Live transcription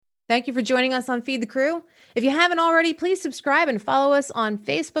Thank you for joining us on Feed the Crew. If you haven't already, please subscribe and follow us on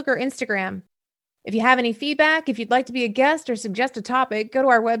Facebook or Instagram. If you have any feedback, if you'd like to be a guest or suggest a topic, go to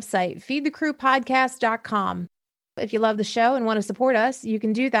our website, feedthecrewpodcast.com. If you love the show and want to support us, you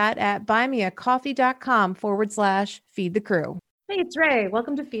can do that at buymeacoffee.com/feed the crew. Hey, it's Ray.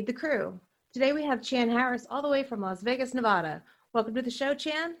 Welcome to Feed the Crew. Today we have Chan Harris all the way from Las Vegas, Nevada. Welcome to the show,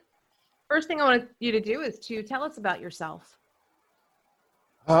 Chan. First thing I want you to do is to tell us about yourself.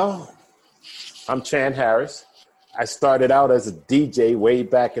 Oh, I'm Chan Harris. I started out as a DJ way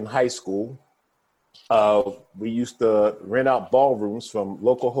back in high school. We used to rent out ballrooms from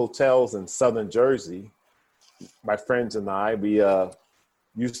local hotels in Southern Jersey. My friends and I, we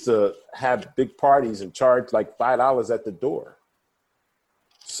used to have big parties and charge like $5 at the door.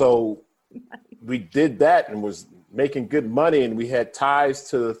 So we did that and was making good money, and we had ties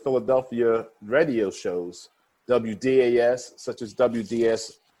to the Philadelphia radio shows, WDAS, such as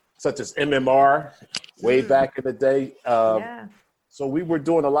WDS, such as MMR, way back in the day. So we were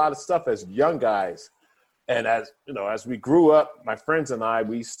doing a lot of stuff as young guys. And as we grew up, my friends and I,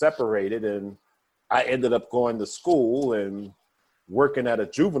 we separated, and I ended up going to school and working at a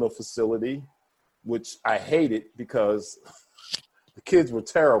juvenile facility, which I hated because the kids were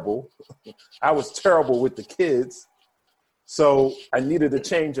terrible. I was terrible with the kids. So I needed a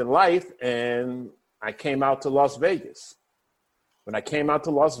change in life, and I came out to Las Vegas. When I came out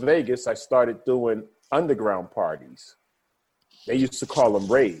to Las Vegas, I started doing underground parties. They used to call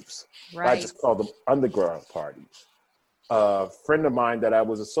them raves. Right. I just called them underground parties. A friend of mine that I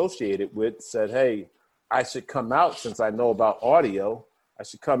was associated with said, hey, I should come out since I know about audio. I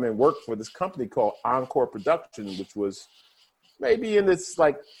should come and work for this company called Encore Production, which was maybe in its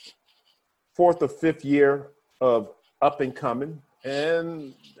like 4th or 5th year of up and coming.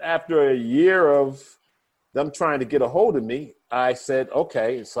 And after a year of them trying to get a hold of me, I said,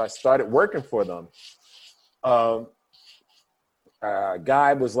 okay. So I started working for them. A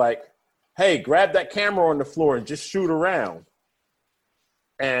guy was like, hey, grab that camera on the floor and just shoot around.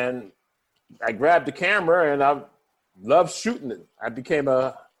 And I grabbed the camera and I loved shooting it. I became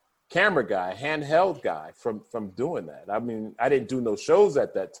a camera guy, handheld guy from doing that. I mean, I didn't do no shows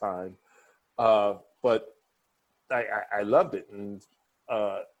at that time, but I loved it. And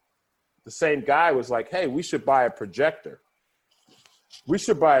the same guy was like, hey, we should buy a projector. We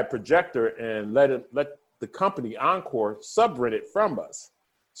should buy a projector and let the company Encore sub-rent it from us.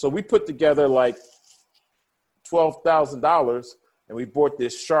 So we put together like $12,000 and we bought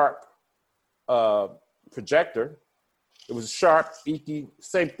this Sharp projector. It was Sharp, ET,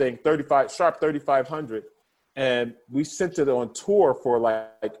 same thing, Sharp 3500. And we sent it on tour for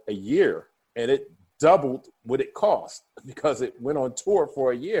like a year, and it doubled what it cost because it went on tour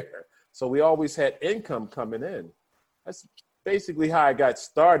for a year. So we always had income coming in. That's basically how I got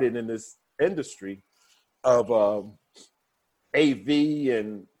started in this industry of AV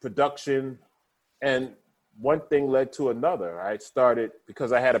and production. And one thing led to another. I started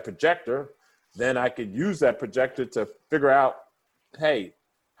because I had a projector. Then I could use that projector to figure out, hey,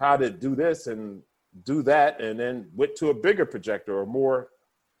 how to do this and do that. And then went to a bigger projector or more,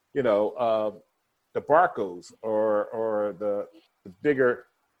 the Barcos or the bigger,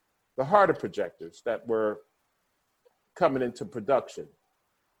 the harder projectors that were coming into production.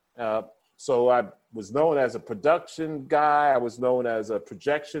 So I was known as a production guy. I was known as a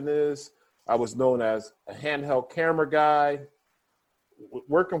projectionist. I was known as a handheld camera guy.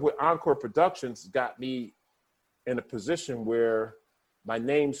 Working with Encore Productions got me in a position where my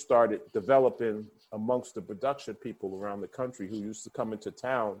name started developing amongst the production people around the country who used to come into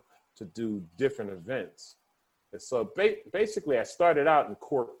town to do different events. And so basically I started out in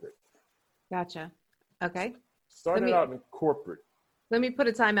corporate. Gotcha. Okay. Started out in corporate. Let me put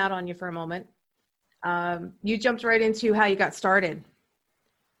a timeout on you for a moment. You jumped right into how you got started.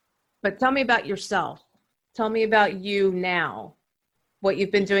 But tell me about yourself. Tell me about you now. What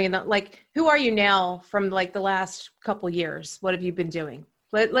you've been doing, who are you now from like the last couple years? What have you been doing?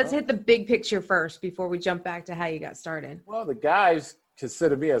 Let's hit the big picture first before we jump back to how you got started. Well, the guys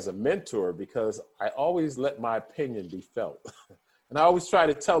consider me as a mentor because I always let my opinion be felt. And I always try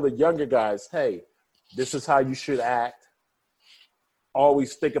to tell the younger guys, hey, this is how you should act.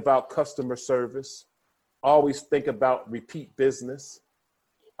 Always think about customer service. Always think about repeat business.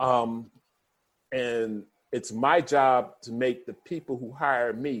 And it's my job to make the people who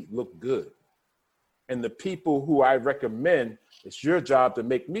hire me look good. And the people who I recommend, it's your job to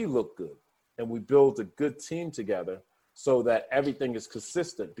make me look good. And we build a good team together so that everything is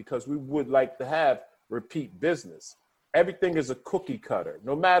consistent because we would like to have repeat business. Everything is a cookie cutter.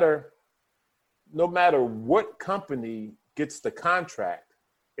 No matter what company gets the contract,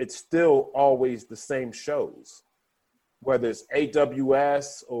 it's still always the same shows, whether it's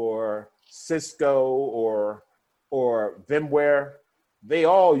AWS or Cisco or VMware. They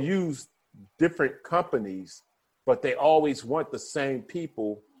all use different companies, but they always want the same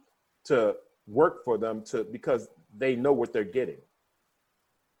people to work for them because they know what they're getting.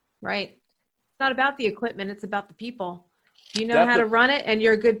 Right. It's not about the equipment. It's about the people. You know how to run it and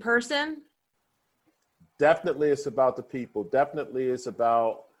you're a good person. Definitely it's about the people. Definitely it's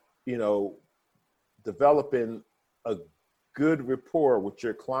about, developing a good rapport with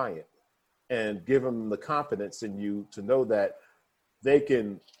your client and give them the confidence in you to know that they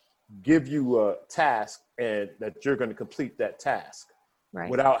can give you a task and that you're going to complete that task. Right.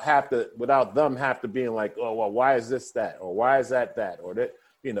 Without them have to being like, oh, well, why is this that? Or why is that? Or that,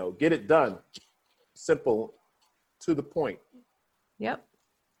 get it done. Simple, to the point. Yep.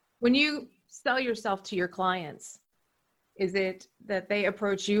 When you sell yourself to your clients, is it that they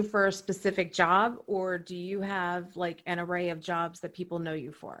approach you for a specific job, or do you have like an array of jobs that people know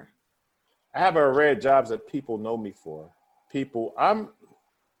you for? I have an array of jobs that people know me for.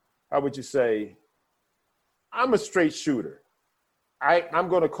 How would you say, I'm a straight shooter. I'm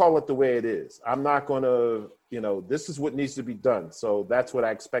going to call it the way it is. I'm not going to, this is what needs to be done. So that's what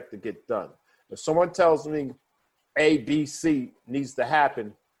I expect to get done. If someone tells me A, B, C needs to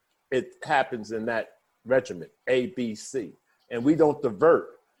happen, it happens in that regiment, A, B, C. And we don't divert.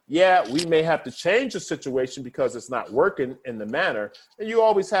 Yeah, we may have to change the situation because it's not working in the manner. And you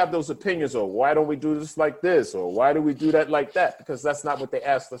always have those opinions, or why don't we do this like this? Or why do we do that like that? Because that's not what they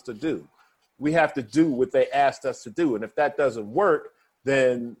asked us to do. We have to do what they asked us to do. And if that doesn't work,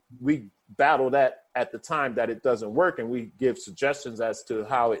 then we battle that at the time that it doesn't work. And we give suggestions as to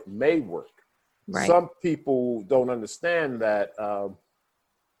how it may work. Right. Some people don't understand that, how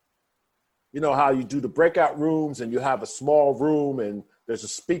you do the breakout rooms and you have a small room and there's a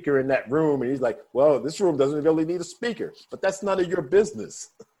speaker in that room. And he's like, well, this room doesn't really need a speaker, but that's none of your business.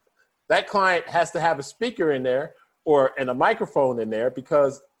 That client has to have a speaker in there and a microphone in there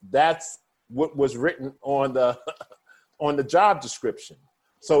because that's what was written on the on the job description.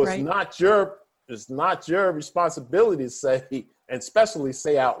 So it's not your responsibility to say, and especially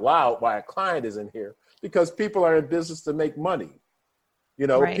say out loud why a client is in here, because people are in business to make money.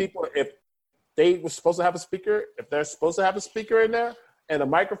 People, if they were supposed to have a speaker, if they're supposed to have a speaker in there and a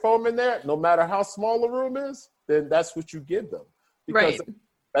microphone in there, no matter how small the room is, then that's what you give them. Because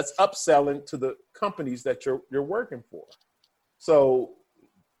that's upselling to the companies that you're working for. So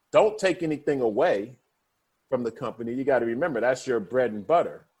don't take anything away from the company. You got to remember that's your bread and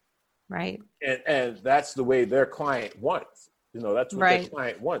butter. Right. And that's the way their client wants. That's what their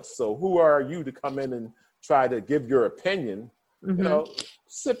client wants. So who are you to come in and try to give your opinion? Mm-hmm.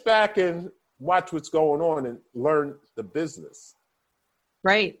 Sit back and watch what's going on and learn the business.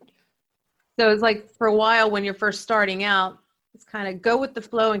 Right. So it's like for a while when you're first starting out, it's kind of go with the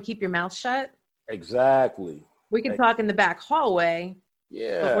flow and keep your mouth shut. Exactly. We can talk in the back hallway.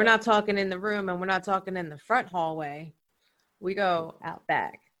 Yeah. But we're not talking in the room and we're not talking in the front hallway. We go out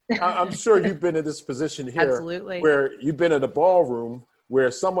back. I'm sure you've been in this position here. Absolutely. Where you've been in a ballroom where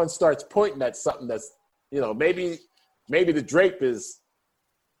someone starts pointing at something that's, maybe the drape is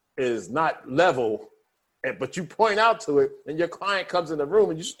not level, but you point out to it and your client comes in the room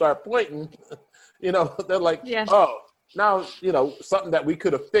and you start pointing, they're like, oh, now, something that we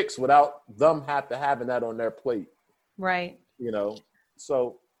could have fixed without them having that on their plate. Right.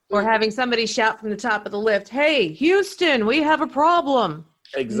 So. Or having somebody shout from the top of the lift, hey, Houston, we have a problem.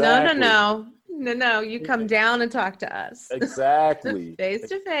 Exactly. No. You come down and talk to us. Exactly. Face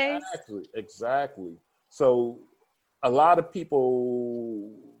to face. Exactly. So a lot of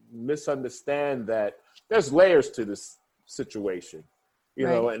people misunderstand that there's layers to this situation,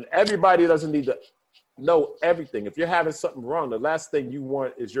 and everybody doesn't need to know everything. If you're having something wrong, the last thing you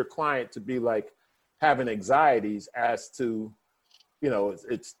want is your client to be like having anxieties as to,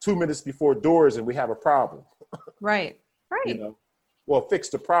 it's 2 minutes before doors and we have a problem. Right. Well, fix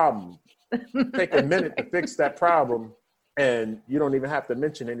the problem. Take a minute to fix that problem and you don't even have to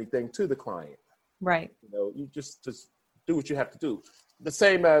mention anything to the client. Right. You just do what you have to do. The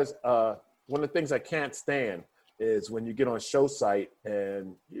same as one of the things I can't stand is when you get on a show site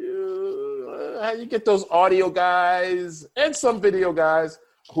and you get those audio guys and some video guys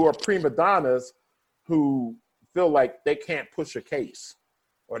who are prima donnas who feel like they can't push a case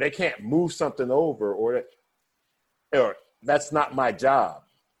or they can't move something over or that's not my job.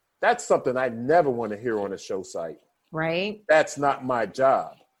 That's something I never want to hear on a show site. Right. That's not my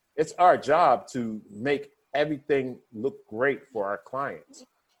job. It's our job to make everything look great for our clients.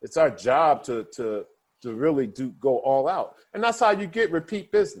 It's our job to to really go all out. And that's how you get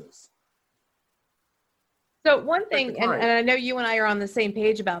repeat business. So one thing, and I know you and I are on the same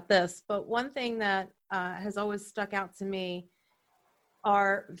page about this, but one thing that has always stuck out to me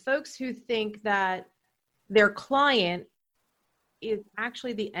are folks who think that their client is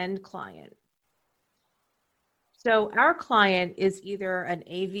actually the end client. So our client is either an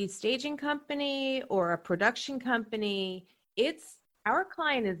AV staging company or a production company. Our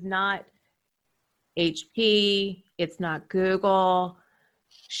client is not HP, it's not Google.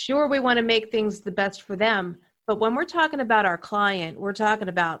 Sure, we want to make things the best for them, but when we're talking about our client, we're talking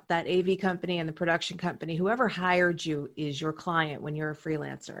about that AV company and the production company. Whoever hired you is your client when you're a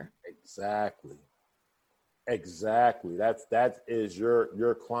freelancer. Exactly. That is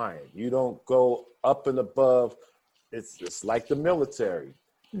your client. You don't go up and above. It's like the military.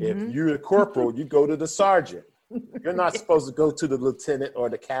 Mm-hmm. If you're a corporal, you go to the sergeant. You're not supposed to go to the lieutenant or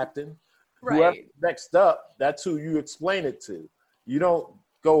the captain. Right. Whoever next up, that's who you explain it to. You don't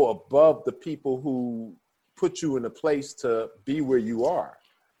go above the people who put you in a place to be where you are.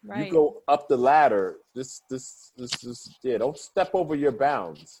 Right. You go up the ladder. This don't step over your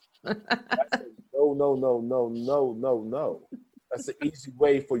bounds. No. That's an easy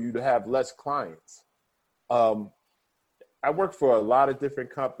way for you to have less clients. I work for a lot of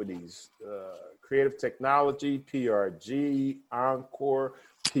different companies, Creative Technology, PRG, Encore,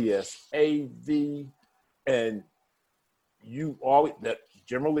 PSAV, and you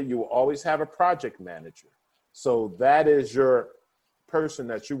will always have a project manager. So that is your person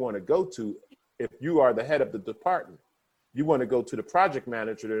that you want to go to. If you are the head of the department, you want to go to the project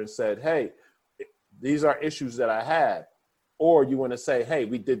manager and said, hey, these are issues that I had. Or you want to say, hey,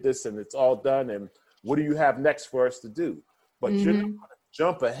 we did this and it's all done. And what do you have next for us to do? But you're not going to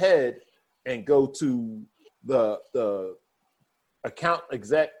jump ahead and go to the account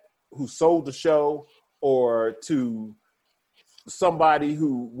exec who sold the show, or to somebody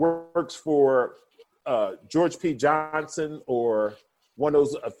who works for George P. Johnson or one of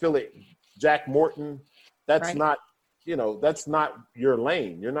those affiliate, Jack Morton. That's not your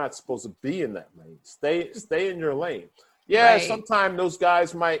lane. You're not supposed to be in that lane. Stay in your lane. Yeah, sometimes those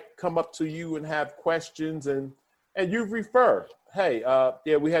guys might come up to you and have questions, and you refer, hey,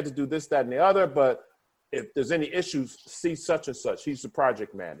 we had to do this, that, and the other, but if there's any issues, see such and such. He's the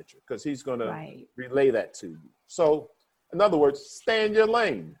project manager, because he's going to relay that to you. So, in other words, stay in your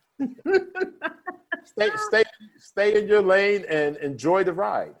lane. stay in your lane and enjoy the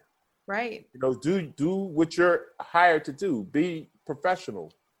ride. Right. Do what you're hired to do. Be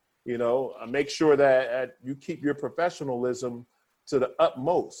professional. Make sure that you keep your professionalism to the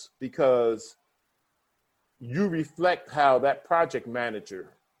utmost, because you reflect how that project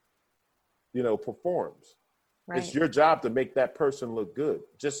manager, performs. Right. It's your job to make that person look good,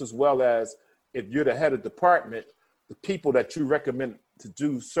 just as well as if you're the head of department, the people that you recommend to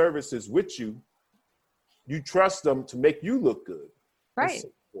do services with you, you trust them to make you look good. Right.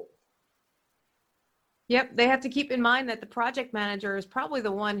 Yep. They have to keep in mind that the project manager is probably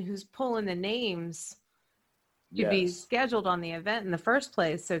the one who's pulling the names to be scheduled on the event in the first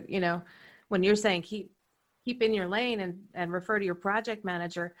place. So, when you're saying keep in your lane and refer to your project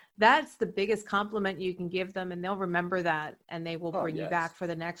manager, that's the biggest compliment you can give them, and they'll remember that, and they will bring you back for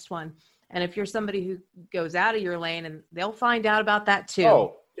the next one. And if you're somebody who goes out of your lane, and they'll find out about that too.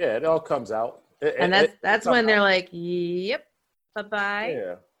 Oh, yeah, it all comes out. That's when they're like, yep, bye-bye.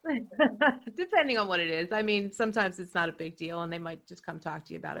 Yeah. Depending on what it is. I mean, sometimes it's not a big deal and they might just come talk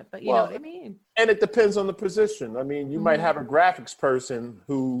to you about it, but you know what I mean? And it depends on the position. I mean, you might have a graphics person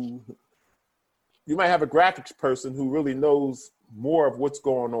who really knows more of what's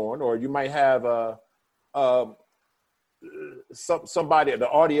going on, or you might have somebody, the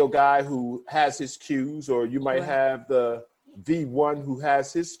audio guy who has his cues, or you might have the V1 who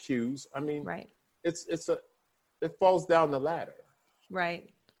has his cues. I mean, it falls down the ladder. Right.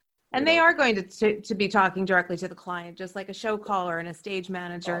 And they are going to be talking directly to the client, just like a show caller and a stage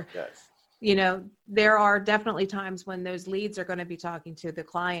manager. Oh, yes. There are definitely times when those leads are going to be talking to the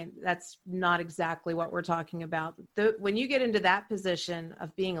client. That's not exactly what we're talking about. When you get into that position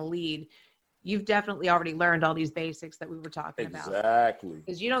of being a lead, you've definitely already learned all these basics that we were talking about. Exactly.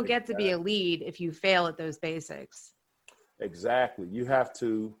 Because you don't get to be a lead if you fail at those basics. Exactly. You have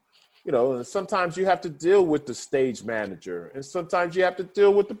to, and sometimes you have to deal with the stage manager, and sometimes you have to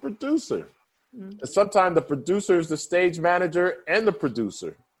deal with the producer. Mm-hmm. And sometimes the producer is the stage manager and the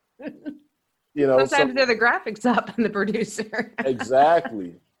producer. Sometimes they're the graphics up and the producer.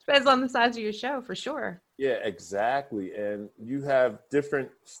 Exactly. Depends on the size of your show, for sure. Yeah, exactly. And you have different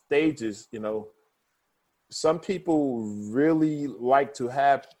stages. Some people really like to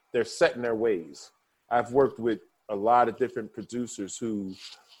have, they're set in their ways. I've worked with a lot of different producers who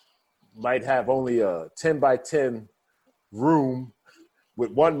might have only a 10 by 10 room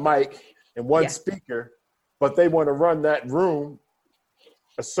with one mic and one speaker, but they want to run that room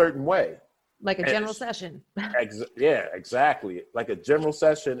a certain way. Like a general session. Yeah, exactly. Like a general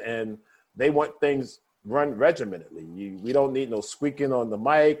session, and they want things run regimentedly. We don't need no squeaking on the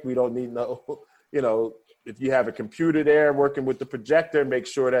mic. We don't need no, if you have a computer there working with the projector, make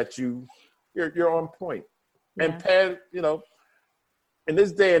sure that you're on point. Yeah. And in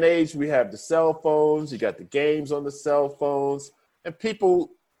this day and age, we have the cell phones, you got the games on the cell phones, and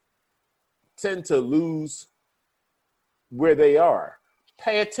people tend to lose where they are.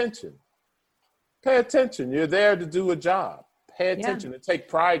 Pay attention. Pay attention. You're there to do a job. Pay attention and take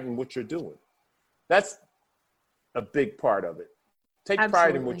pride in what you're doing. That's a big part of it. Take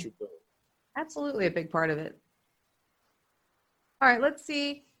pride in what you're doing. Absolutely a big part of it. All right, let's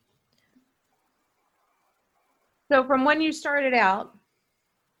see. So from when you started out,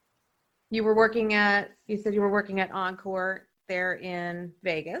 you said you were working at Encore there in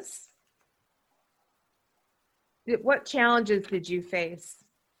Vegas. What challenges did you face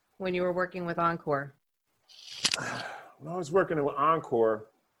when you were working with Encore? When I was working with Encore,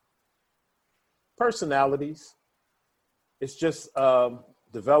 personalities. It's just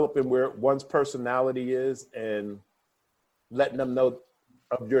developing where one's personality is and letting them know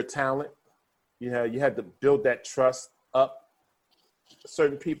of your talent. You had to build that trust up.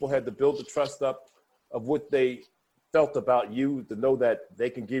 Certain people had to build the trust up of what they felt about you, to know that they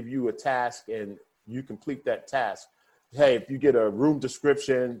can give you a task and you complete that task. Hey, if you get a room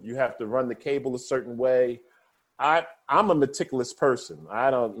description, you have to run the cable a certain way. I'm a meticulous person. I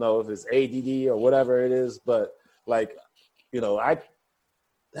don't know if it's ADD or whatever it is, but I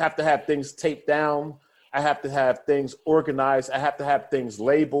have to have things taped down. I have to have things organized. I have to have things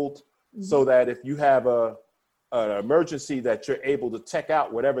labeled so that if you have an emergency, that you're able to tech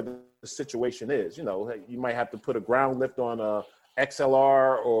out whatever the situation is. You might have to put a ground lift on a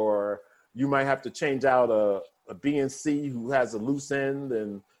XLR, or you might have to change out a BNC who has a loose end,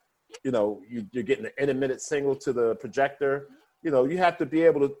 and you're getting an intermittent signal to the projector. You have to be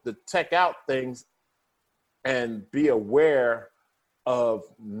able to tech out things and be aware of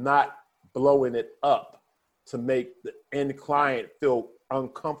not blowing it up to make the end client feel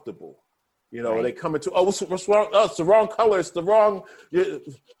uncomfortable. Right. They come into, what's wrong? Oh, it's the wrong color. It's the wrong,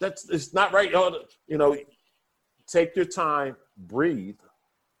 it's not right. Take your time, breathe.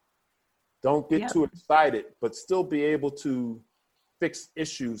 Don't get too excited, but still be able to fix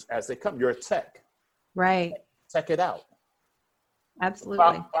issues as they come. You're a tech. Right. Tech it out.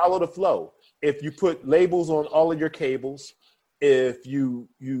 Absolutely. Follow the flow. If you put labels on all of your cables, if you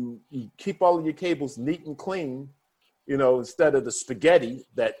keep all of your cables neat and clean, instead of the spaghetti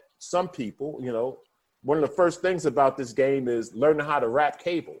that some people, one of the first things about this game is learning how to wrap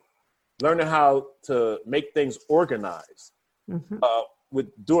cable, learning how to make things organized. Mm-hmm.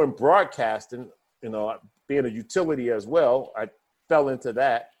 With doing broadcasting, being a utility as well, I fell into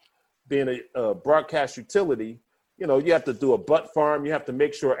that. Being a broadcast utility, you have to do a butt farm. You have to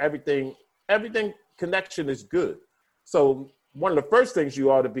make sure everything connection is good. So one of the first things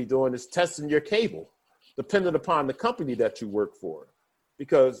you ought to be doing is testing your cable, depending upon the company that you work for.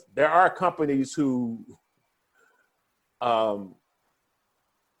 Because there are companies who, how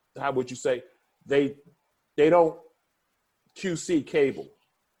would you say, they don't QC cable,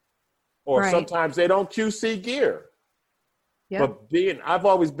 or sometimes they don't QC gear. But I've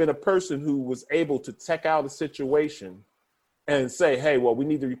always been a person who was able to tech out a situation and say, hey, well, we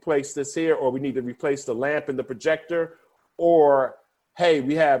need to replace this here, or we need to replace the lamp in the projector, or hey,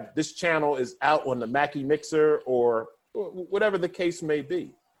 we have this channel is out on the Mackie mixer, or whatever the case may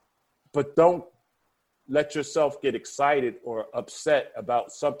be. But don't let yourself get excited or upset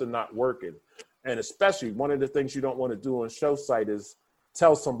about something not working. And especially one of the things you don't want to do on show site is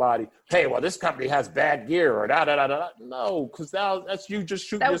tell somebody, hey, well, this company has bad gear, or da-da-da-da. No, because now that's you just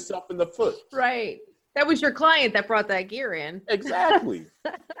shooting yourself in the foot. Right. That was your client that brought that gear in. Exactly.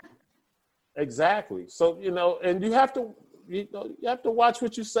 Exactly. So, and you have to watch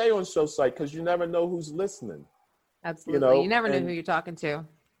what you say on show site, because you never know who's listening. Absolutely. You never know who you're talking to.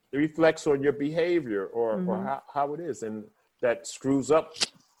 It reflects on your behavior or how it is. And that screws up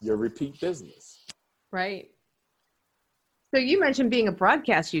your repeat business. Right. So you mentioned being a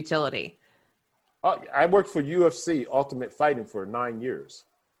broadcast utility. I worked for UFC, Ultimate Fighting, for 9 years.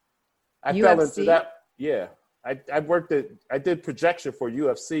 I UFC? fell into that. Yeah. I did projection for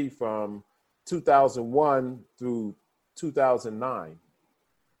UFC from 2001 through 2009.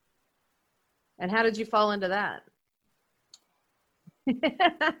 And how did you fall into that?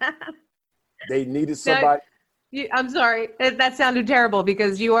 they needed Now, somebody. I'm sorry. That sounded terrible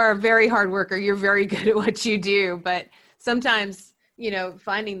because you are a very hard worker. You're very good at what you do. But sometimes,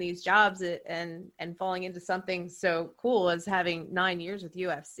 finding these jobs and falling into something so cool as having 9 years with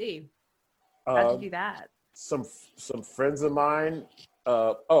UFC. How'd you do that? Some friends of mine.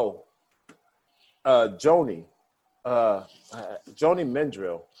 Joni. Joni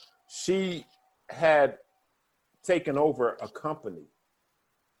Mendril. She had taken over a company,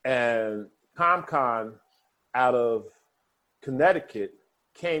 and ComCon out of Connecticut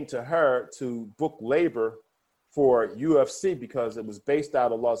came to her to book labor for UFC because it was based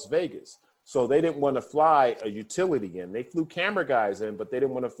out of Las Vegas. So they didn't want to fly a utility in. They flew camera guys in, but they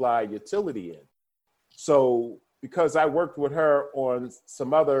didn't want to fly a utility in. So because I worked with her on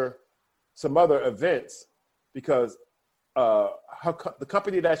some other events, because the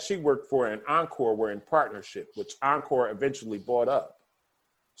company that she worked for and Encore were in partnership, which Encore eventually bought up.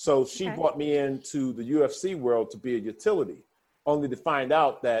 So she brought me into the UFC world to be a utility, only to find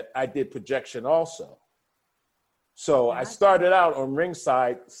out that I did projection also. So I started out on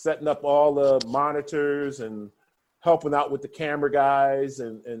ringside, setting up all the monitors and helping out with the camera guys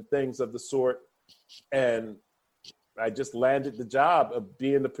and things of the sort. And I just landed the job of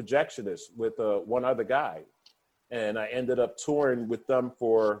being the projectionist with one other guy. And I ended up touring with them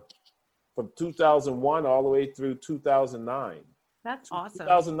from 2001 all the way through 2009. That's awesome.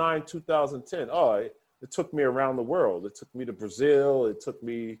 2009, 2010. Oh, it took me around the world. It took me to Brazil. It took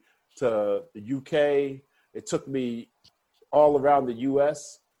me to the UK. It took me all around the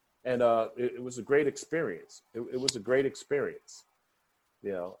US. And it was a great experience. It was a great experience.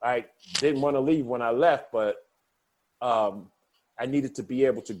 I didn't want to leave when I left, but I needed to be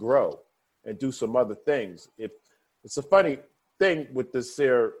able to grow and do some other things. It's a funny thing with this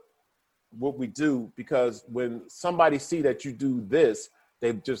here, what we do, because when somebody see that you do this,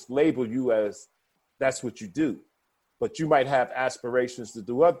 they just label you as that's what you do. But you might have aspirations to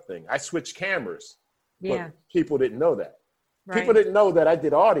do other things. I switched cameras, but people didn't know that. Right. People didn't know that I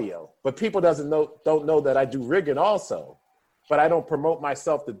did audio, but people don't know that I do rigging also. But I don't promote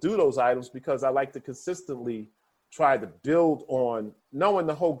myself to do those items because I like to consistently try to build on knowing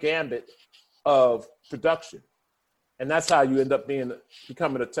the whole gambit of production. And that's how you end up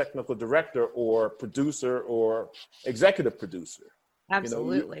becoming a technical director or producer or executive producer.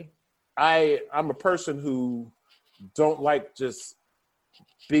 Absolutely. I'm a person who don't like just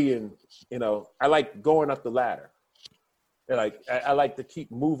being, I like going up the ladder. And I like to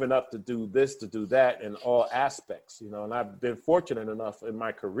keep moving up to do this, to do that in all aspects, and I've been fortunate enough in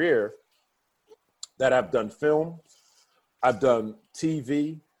my career that I've done film, I've done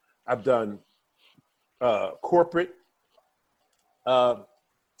TV, I've done corporate.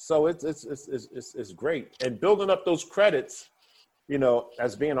 So it's great. And building up those credits,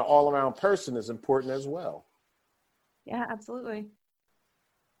 as being an all-around person is important as well. Yeah, absolutely.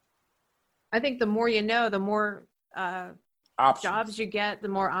 I think the more you know, the more jobs you get, the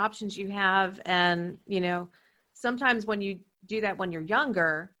more options you have. And, sometimes when you do that when you're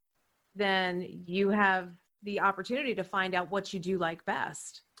younger, then you have the opportunity to find out what you do like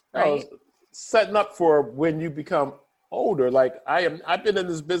best. Right? Setting up for when you become older. Like I've been in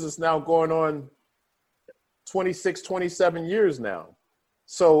this business now going on 26, 27 years now.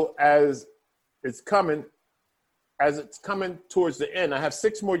 So as it's coming towards the end, I have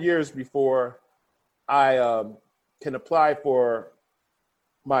 6 more years before I can apply for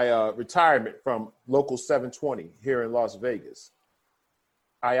my retirement from Local 720 here in Las Vegas,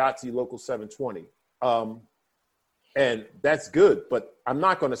 IATSE Local 720. And that's good, but I'm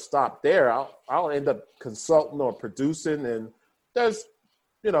not going to stop there. I'll end up consulting or producing, and there's,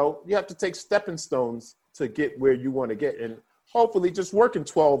 you have to take stepping stones to get where you want to get, and hopefully just working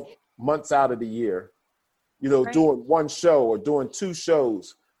 12 months out of the year, right. Doing one show or doing 2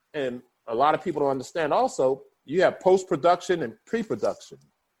 shows. And a lot of people don't understand also, you have post-production and pre-production.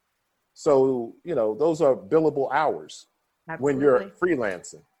 So, those are billable hours. Absolutely. When you're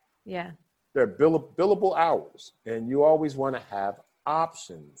freelancing. Yeah. They're billable hours, and you always want to have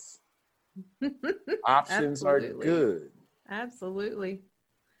options. Options are good. Absolutely.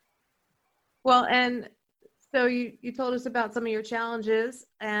 Well, and so you told us about some of your challenges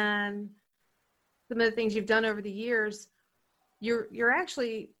and some of the things you've done over the years. You're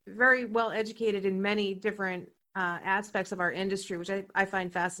actually very well educated in many different aspects of our industry, which I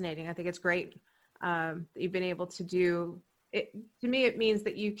find fascinating. I think it's great that you've been able to do it. To me, it means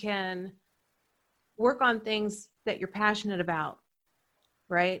that you can work on things that you're passionate about,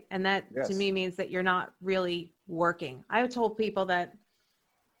 right? And that to me means that you're not really working. I have told people that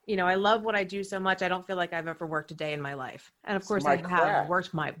I love what I do so much. I don't feel like I've ever worked a day in my life. And of course I have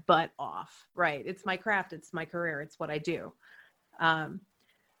worked my butt off, right? It's my craft. It's my career. It's what I do.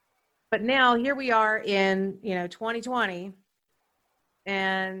 But now here we are in, 2020,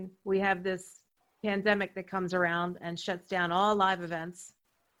 and we have this pandemic that comes around and shuts down all live events.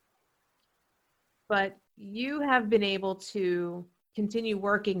 But you have been able to continue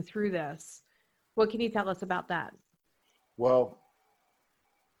working through this. What can you tell us about that? Well,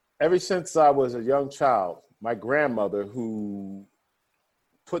 ever since I was a young child, my grandmother, who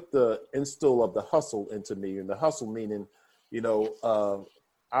put the instill of the hustle into me, and the hustle meaning,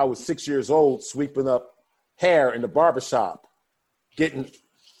 I was 6 years old sweeping up hair in the barbershop, getting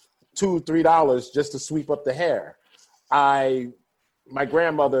 $2, $3 just to sweep up the hair. My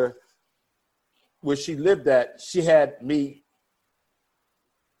grandmother, where she lived at, she had me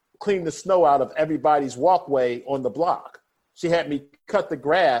clean the snow out of everybody's walkway on the block. She had me cut the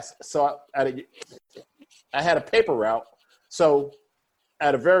grass. So I had a paper route. So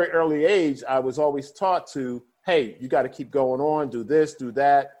at a very early age, I was always taught to, hey, you got to keep going on, do this, do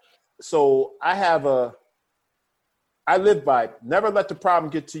that. So I live by, never let the problem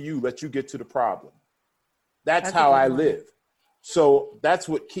get to you, let you get to the problem. That's how I live. So that's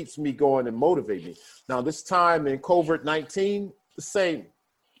what keeps me going and motivate me. Now, this time in COVID-19, the same,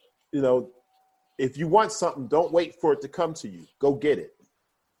 if you want something, don't wait for it to come to you. Go get it.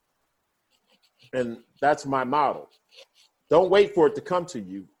 And that's my model. Don't wait for it to come to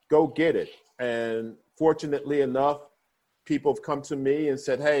you. Go get it. And fortunately enough, people have come to me and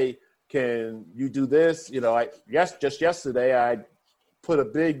said, hey, can you do this? Just yesterday, I put a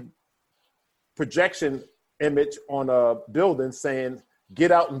big projection image on a building saying,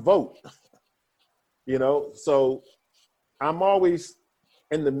 get out and vote. So I'm always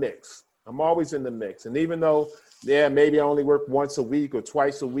in the mix. And even though, maybe I only work once a week or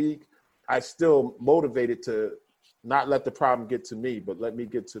twice a week, I still motivated to not let the problem get to me, but let me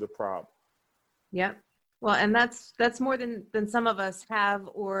get to the problem. Yeah. Well, and that's more than some of us have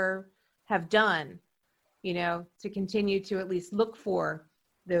or have done, to continue to at least look for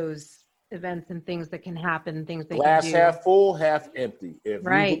those events and things that can happen, things that glass can do. Half full, half empty. If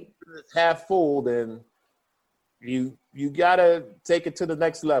right. It's half full, then you gotta take it to the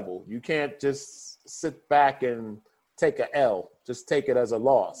next level. You can't just sit back and take a L. Just take it as a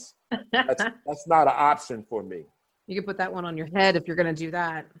loss. That's not an option for me. You can put that one on your head if you're going to do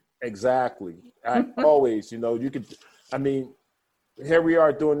that. Exactly. I always, here we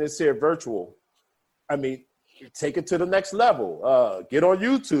are doing this here virtual. Take it to the next level. Get on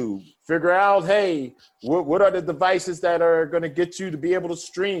YouTube. Figure out, hey, what are the devices that are going to get you to be able to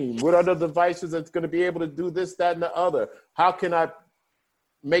stream? What are the devices that's going to be able to do this, that, and the other? How can I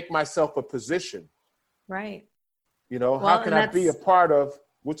make myself a position? Right. How can I be a part of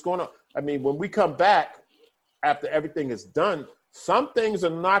what's going on? When we come back after everything is done, some things are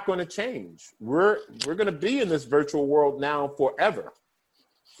not going to change. We're going to be in this virtual world now forever.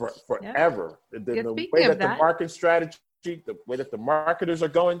 Forever. Yeah. The way that the market strategy, the way that the marketers are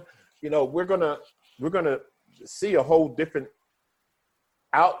going, we're gonna see a whole different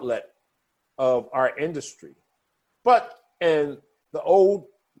outlet of our industry. But and the old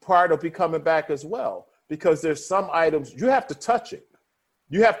part will be coming back as well, because there's some items you have to touch it,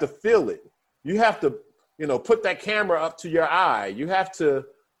 you have to feel it, you have to put that camera up to your eye, you have to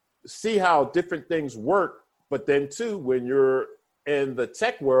see how different things work. But then too, when you're in the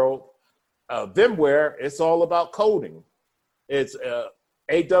tech world, VMware, it's all about coding. It's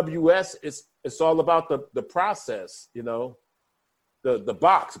AWS, it's all about the process, the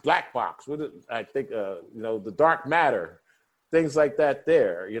box, black box. I think, the dark matter, things like that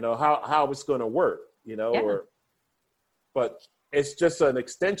there, how it's going to work, but it's just an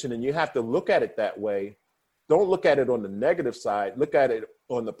extension, and you have to look at it that way. Don't look at it on the negative side, look at it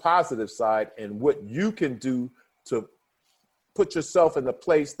on the positive side and what you can do to put yourself in a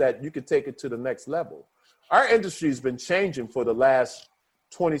place that you can take it to the next level. Our industry has been changing for the last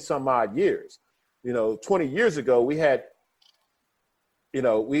 20 some odd years. 20 years ago, we had,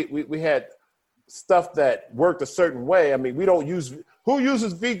 we had stuff that worked a certain way. Who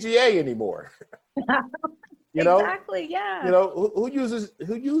uses VGA anymore? Exactly. Yeah. Who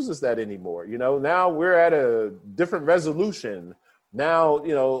uses that anymore? Now we're at a different resolution. Now,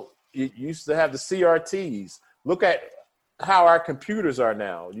 you used to have the CRTs. Look at how our computers are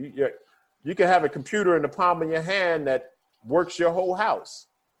now. You can have a computer in the palm of your hand that works your whole house,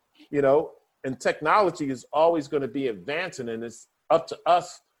 and technology is always going to be advancing, and it's up to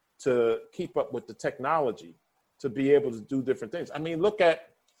us to keep up with the technology to be able to do different things.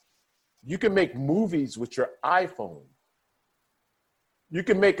 You can make movies with your iPhone. You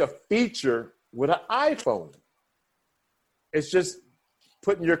can make a feature with an iPhone. It's just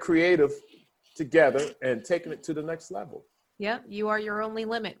putting your creative together and taking it to the next level. Yeah, you are your only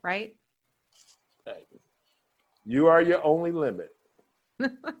limit, right? You are your only limit.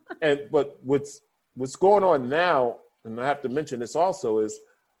 But what's going on now, and I have to mention this also, is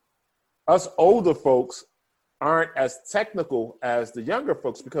us older folks aren't as technical as the younger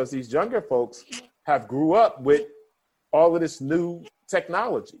folks, because these younger folks have grew up with all of this new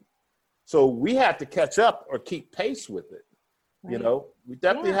technology. So we have to catch up or keep pace with it. Right. You know, we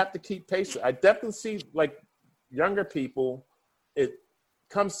definitely have to keep pace. I definitely see, like, younger people, it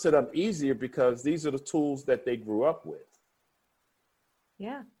comes to them easier because these are the tools that they grew up with.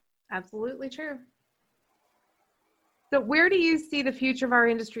 Yeah, absolutely true. So where do you see the future of our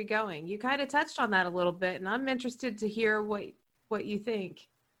industry going? You kind of touched on that a little bit, and I'm interested to hear what you think,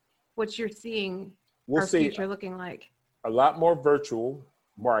 what you're seeing our future looking like. A lot more virtual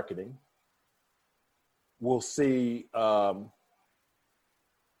marketing. We'll see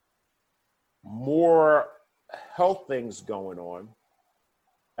more health things going on.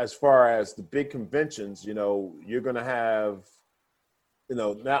 As far as the big conventions, you know, you're going to have, you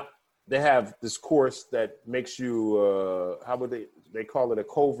know, now they have this course that makes you, how would they call it, a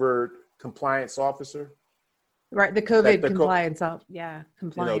covert compliance officer? Right, the COVID compliance, compliance.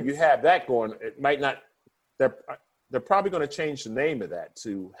 You know, you have that going. It might not, they're probably going to change the name of that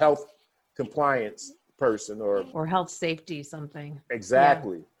to health compliance person or health safety something.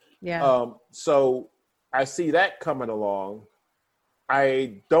 Exactly. Yeah. So I see that coming along.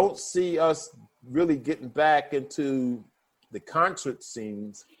 I don't see us really getting back into the concert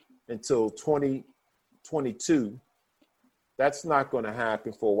scenes until 2022. That's not going to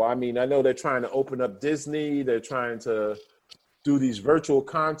happen for a while. I mean, I know they're trying to open up Disney. They're trying to do these virtual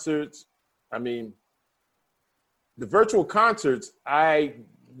concerts. I mean, the virtual concerts, I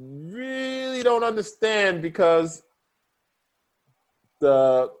really don't understand, because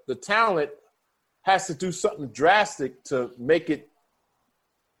the talent has to do something drastic to make it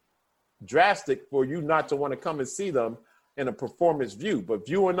drastic for you not to want to come and see them in a performance view. But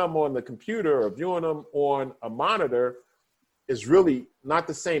viewing them on the computer or viewing them on a monitor is really not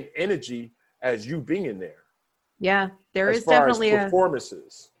the same energy as you being there. Yeah, there is definitely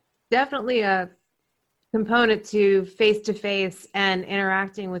performances. Definitely a component to face and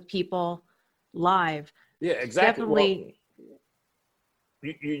interacting with people live. Yeah, exactly. Definitely. Well,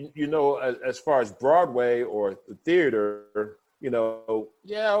 you know, as far as Broadway or the theater, you know,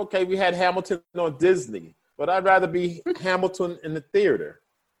 yeah, okay, we had Hamilton on Disney, but I'd rather be Hamilton in the theater.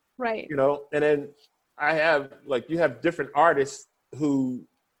 Right. You know, and then you have different artists who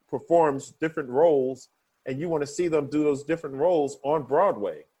performs different roles, and you want to see them do those different roles on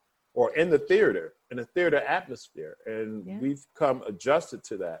Broadway or in the theater atmosphere. And we've come adjusted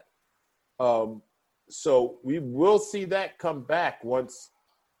to that. So we will see that come back once,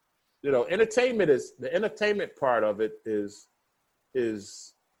 you know, the entertainment part of it is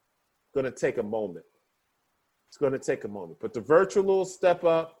going to take a moment. It's going to take a moment, but the virtual will step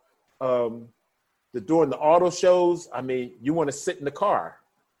up. They're doing the auto shows. I mean, you want to sit in the car.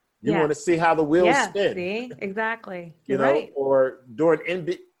 You want to see how the wheels spin. See, exactly. You're right. Or during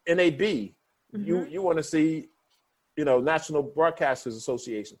NAB, you want to see, you know, National Broadcasters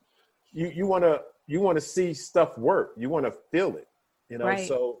Association. You want to see stuff work. You want to feel it, you know. Right.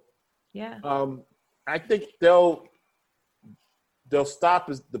 So, I think they'll stop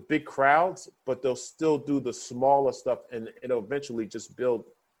as the big crowds, but they'll still do the smaller stuff, and it'll eventually just build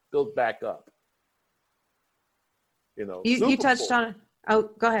back up. You know, you touched on.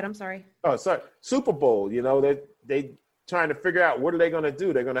 Oh, go ahead. I'm sorry. Oh, sorry. Super Bowl. You know, they trying to figure out what are they going to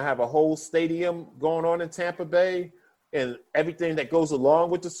do. They're going to have a whole stadium going on in Tampa Bay, and everything that goes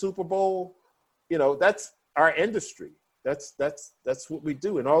along with the Super Bowl. You know, that's our industry. That's what we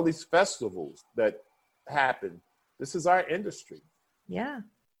do. And all these festivals that happen, this is our industry. Yeah,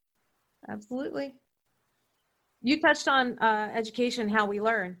 absolutely. You touched on education, how we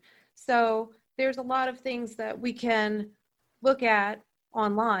learn. So there's a lot of things that we can look at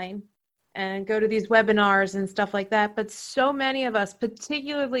online and go to these webinars and stuff like that. But so many of us,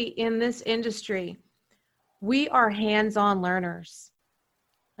 particularly in this industry, we are hands-on learners.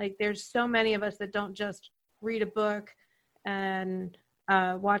 Like, there's so many of us that don't just read a book and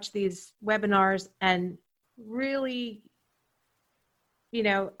watch these webinars and really, you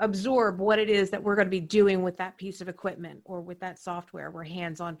know, absorb what it is that we're going to be doing with that piece of equipment or with that software. We're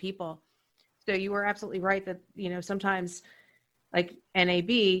hands-on people. So you were absolutely right that, you know, sometimes like NAB,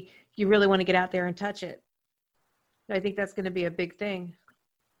 you really want to get out there and touch it. So I think that's going to be a big thing.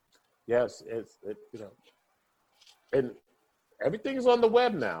 Yes, you know, and everything's on the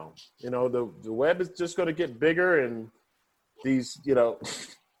web now. The web is just going to get bigger, and these,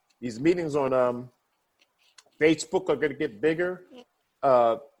 these meetings on Facebook are going to get bigger.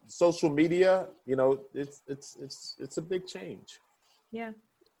 Social media, it's a big change. Yeah,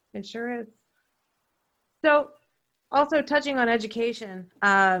 it sure is. So, also touching on education,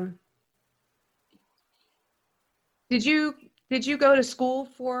 did you go to school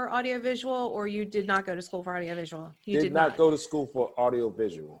for audiovisual, or you did not go to school for audiovisual? You did not go to school for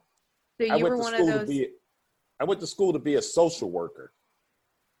audiovisual. So you were one of those. I went to school to be a social worker.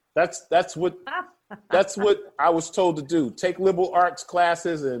 That's what I was told to do. Take liberal arts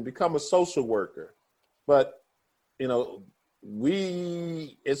classes and become a social worker. But it's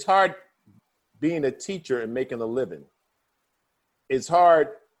hard being a teacher and making a living. It's hard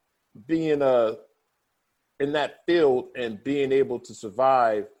being in that field and being able to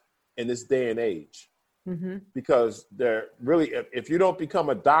survive in this day and age. Mm-hmm. Because if you don't become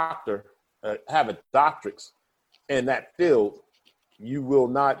a doctor, have a doctorate in that field, you will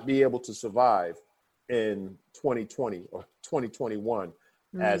not be able to survive in 2020 or 2021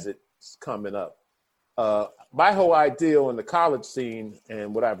 as it's coming up. My whole ideal in the college scene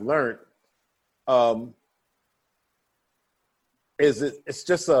and what I've learned is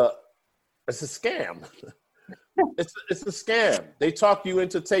it's a scam. It's a scam. They talk you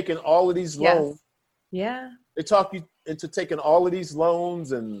into taking all of these loans. Yeah. They talk you into taking all of these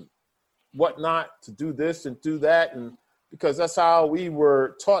loans and whatnot to do this and do that, and because that's how we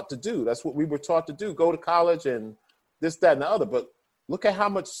were taught to do. That's what we were taught to do. Go to college and this, that, and the other. But look at how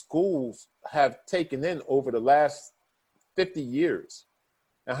much schools have taken in over the last 50 years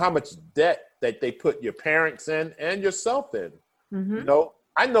and how much debt that they put your parents in and yourself in. Mm-hmm.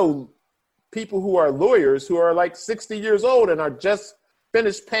 I know people who are lawyers who are like 60 years old and are just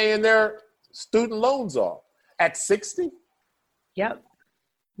finished paying their student loans off at 60. Yep.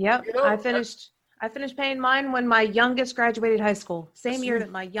 I finished paying mine when my youngest graduated high school. Same year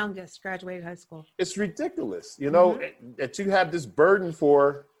that my youngest graduated high school. It's ridiculous, that you have this burden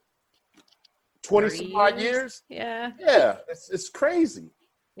for 20 some odd years. Yeah. Yeah, it's crazy.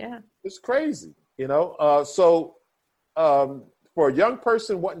 Yeah. It's crazy, for a young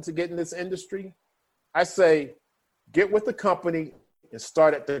person wanting to get in this industry, I say get with the company and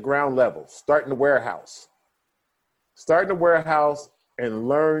start at the ground level. Start in the warehouse. Start in the warehouse and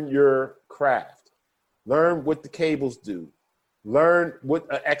learn your craft. Learn what the cables do. Learn what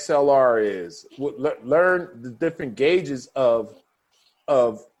an XLR is. Learn the different gauges of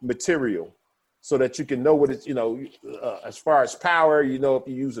material so that you can know what it's, as far as power, if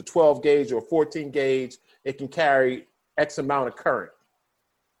you use a 12 gauge or 14 gauge, it can carry X amount of current.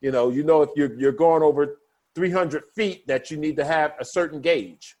 If you're going over 300 feet that you need to have a certain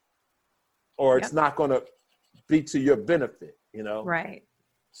gauge or it's not going to be to your benefit, Right.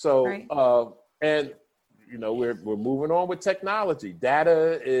 So, and, we're moving on with technology.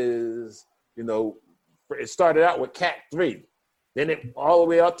 Data is, it started out with Cat 3, then it all the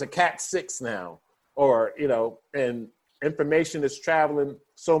way up to Cat 6 now, or, and information is traveling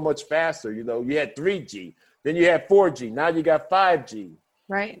so much faster. You had 3G, then you had 4G, now you got 5G.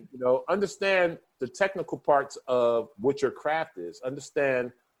 Right. Understand the technical parts of what your craft is,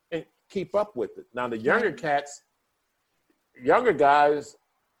 understand and keep up with it. Now, the younger guys,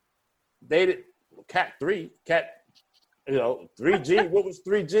 they did Cat 3, 3G. What was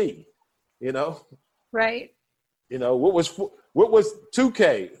 3G? Right. What was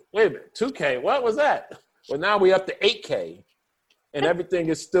 2K? Wait a minute, 2K. What was that? Well, now we up to 8K, and everything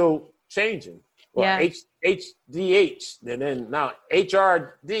is still changing. Well, HDH, and then now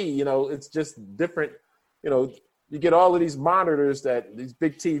HRD. It's just different. You get all of these monitors these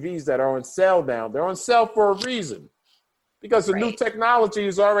big TVs that are on sale now. They're on sale for a reason, because the new technology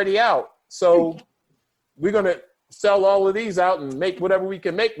is already out. So we're going to sell all of these out and make whatever we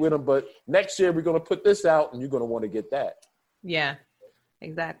can make with them. But next year we're going to put this out and you're going to want to get that. Yeah,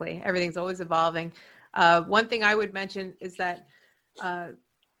 exactly. Everything's always evolving. One thing I would mention is that a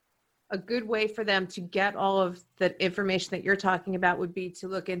good way for them to get all of the information that you're talking about would be to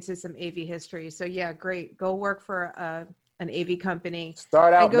look into some AV history. So yeah, great. Go work for an AV company.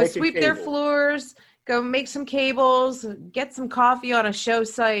 Start out and go sweep their floors, go make some cables, get some coffee on a show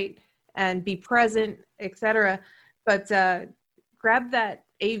site and be present, etc. But grab that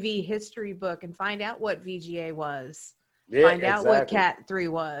AV history book and find out what VGA was. Find out what Cat 3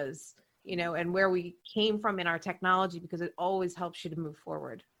 was, and where we came from in our technology, because it always helps you to move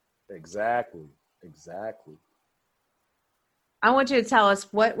forward. Exactly. I want you to tell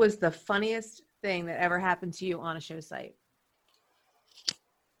us, what was the funniest thing that ever happened to you on a show site?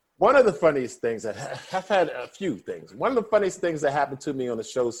 One of the funniest things I've had a few things. One of the funniest things that happened to me on the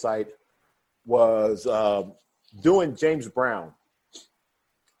show site was doing James Brown.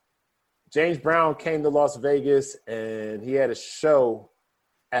 James Brown came to Las Vegas and he had a show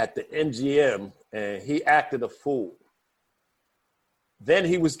at the MGM and he acted a fool. Then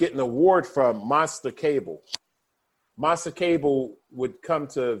he was getting an award from Monster Cable. Monster Cable would come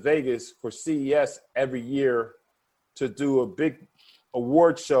to Vegas for CES every year to do a big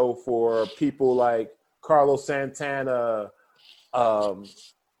award show for people like Carlos Santana, the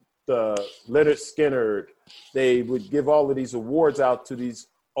Lynyrd Skynyrd. They would give all of these awards out to these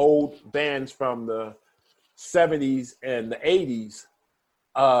old bands from the 70s and the 80s.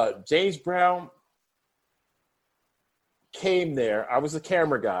 James Brown came there. I was a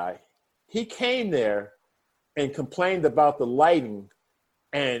camera guy. He came there and complained about the lighting,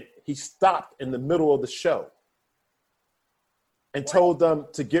 and he stopped in the middle of the show and told them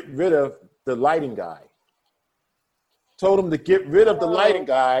to get rid of the lighting guy. Told him to get rid of the lighting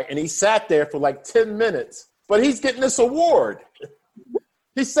guy, and he sat there for like 10 minutes, but he's getting this award.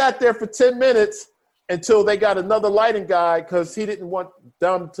 He sat there for 10 minutes until they got another lighting guy because he didn't want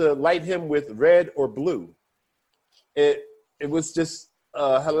them to light him with red or blue. It was just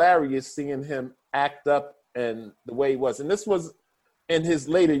hilarious seeing him act up and the way he was. And this was in his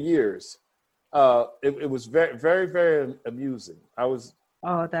later years. It was very, very, very amusing. I was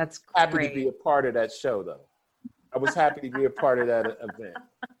that's happy great. to be a part of that show, though. I was happy to be a part of that event.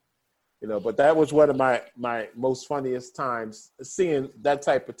 You know, but that was one of my most funniest times, seeing that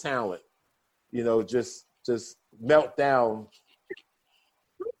type of talent, you know, just melt down,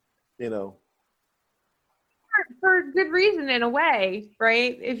 you know. For good reason, in a way,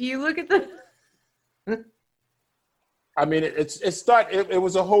 right? If you look at the... I mean, it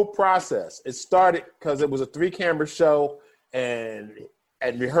was a whole process. It started because it was a 3-camera show, and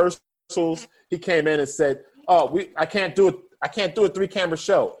at rehearsals, he came in and said, I can't do a 3-camera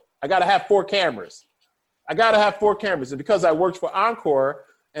show. I got to have 4 cameras. And because I worked for Encore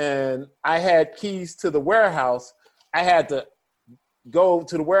and I had keys to the warehouse, I had to go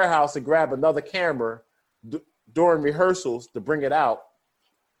to the warehouse and grab another camera during rehearsals to bring it out.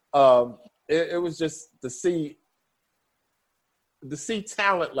 It was just to see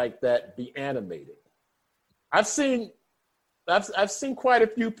talent like that be animated. I've seen quite a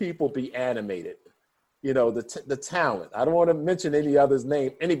few people be animated. You know, the talent. I don't want to mention any other's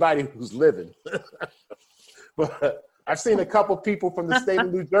name, anybody who's living. But I've seen a couple people from the state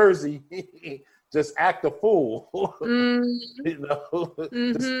of New Jersey just act a fool. You know,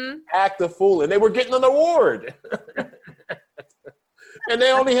 just act a fool. And they were getting an award. And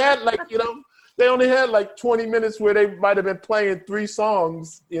they only had like 20 minutes where they might have been playing 3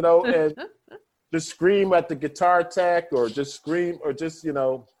 songs, you know, and just scream at the guitar tech or just scream or just, you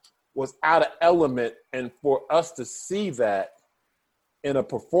know, was out of element. And for us to see that in a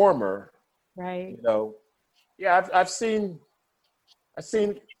performer, right? You know, yeah, I've seen a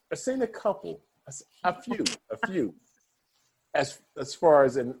couple, a few, as far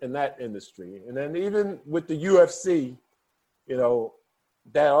as in that industry, and then even with the UFC, you know,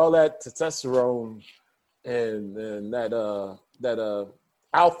 that all that testosterone and that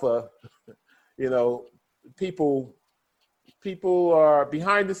alpha, you know, people are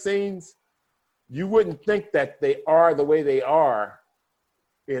behind the scenes. You wouldn't think that they are the way they are.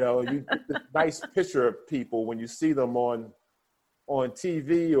 You know, you get this nice picture of people when you see them on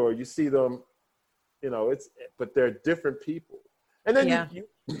TV or you see them, you know, but they're different people. And then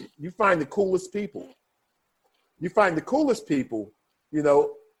you find the coolest people. You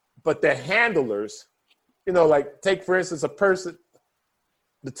know, but they're handlers. You know, like take for instance a person,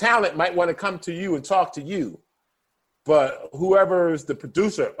 the talent might want to come to you and talk to you. But whoever is the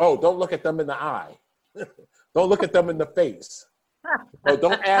producer, don't look at them in the eye. Don't look at them in the face.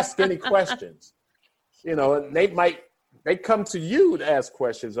 Don't ask any questions. You know, and they come to you to ask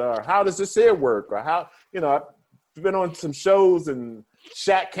questions, or how does this here work? Or how, you know, I've been on some shows and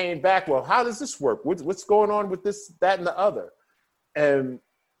Shaq came back, well, how does this work? What's going on with this, that, and the other?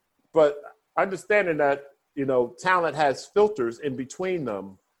 But understanding that, you know, talent has filters in between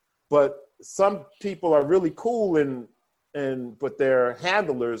them, but some people are really cool but their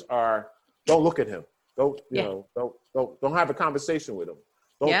handlers don't look at him. Don't have a conversation with them.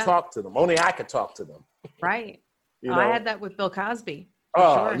 Don't talk to them. Only I can talk to them. Right. You know? I had that with Bill Cosby.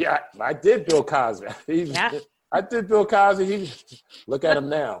 Sure. Yeah, I did Bill Cosby. I did Bill Cosby. Look at him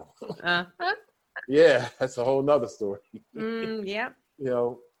now. Yeah, that's a whole nother story. Yeah. You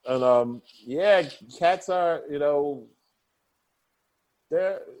know, and cats are, you know,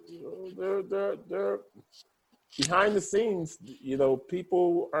 they're behind the scenes,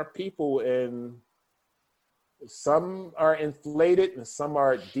 people are people, and some are inflated and some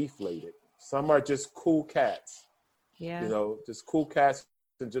are deflated. Some are just cool cats. Yeah. Just cool cats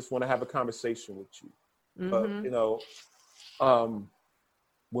and just want to have a conversation with you. But,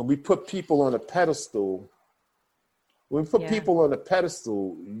 when we put people on a pedestal, you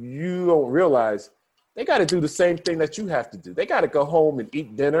don't realize they got to do the same thing that you have to do. They got to go home and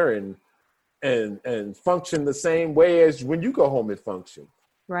eat dinner and function the same way as when you go home and function.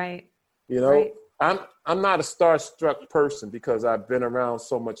 Right. Right. I'm not a starstruck person because I've been around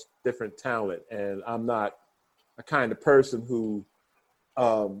so much different talent, and I'm not a kind of person who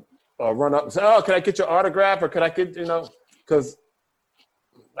run up and say, "Oh, can I get your autograph?" Or can I get, because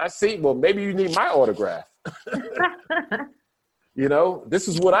I see, well, maybe you need my autograph. This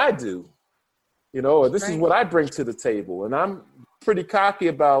is what I do, or this is what I bring to the table. And I'm pretty cocky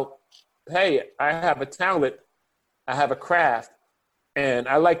about, hey, I have a talent, I have a craft, and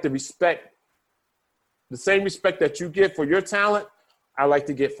I like to respect the same respect that you get for your talent, I like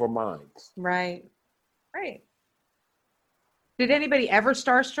to get for mine. Right. Right. Did anybody ever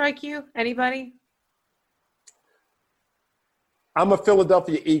starstrike you? Anybody? I'm a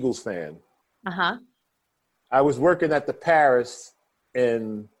Philadelphia Eagles fan. Uh-huh. I was working at the Paris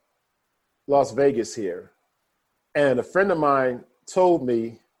in Las Vegas here, and a friend of mine told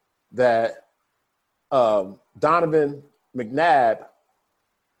me that Donovan McNabb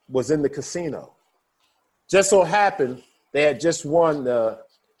was in the casino. Just so happened they had just won the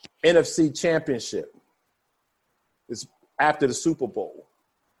NFC Championship. It's after the Super Bowl.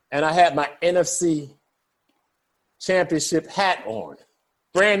 And I had my NFC Championship hat on,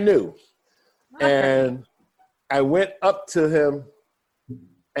 brand new. Okay. And I went up to him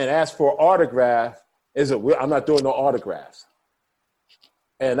and asked for an autograph. I'm not doing no autographs.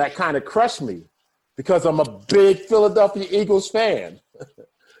 And that kind of crushed me because I'm a big Philadelphia Eagles fan,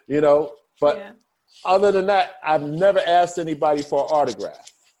 but yeah. Other than that, I've never asked anybody for an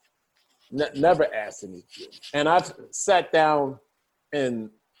autograph. Never asked anybody. And I've sat down and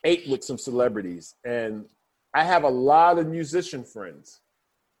ate with some celebrities, and I have a lot of musician friends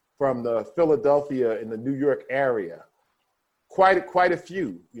from the Philadelphia and the New York area. Quite a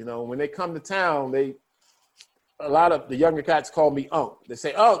few. When they come to town, a lot of the younger cats call me Unc. They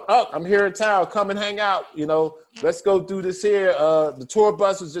say, oh, I'm here in town. Come and hang out. Let's go do this here. The tour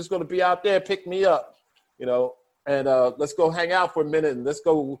bus is just going to be out there. Pick me up, and let's go hang out for a minute and let's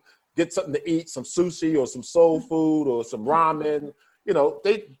go get something to eat, some sushi or some soul food or some ramen.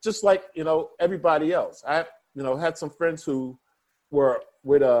 They just like, everybody else. I, had some friends who were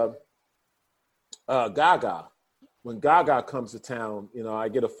with Gaga. When Gaga comes to town, I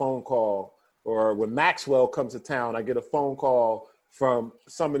get a phone call. Or when Maxwell comes to town, I get a phone call from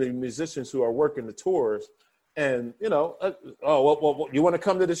some of the musicians who are working the tours. And, you want to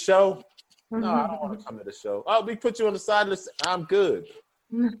come to the show? No, I don't want to come to the show. Oh, we put you on the side of the, I'm good.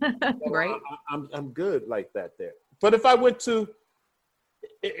 Right. I'm good like that there. But if I was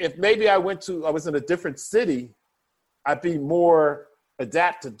in a different city, I'd be more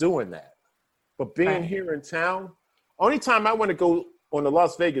adept to doing that. But being here in town, only time I want to go on the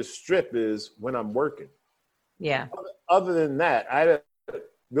Las Vegas Strip is when I'm working. Yeah. Other than that, I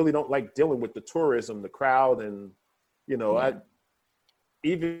really don't like dealing with the tourism, the crowd, and I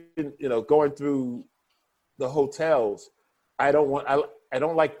even going through the hotels. I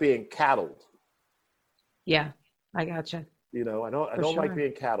don't like being cattled. Yeah, I gotcha. I don't like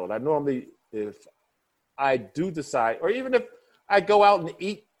being cattled. I normally, if I do decide, or even if I go out and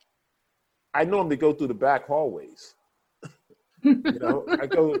eat, I normally go through the back hallways. I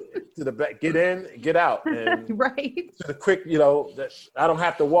go to the back, get in, get out, and right. To the quick, that I don't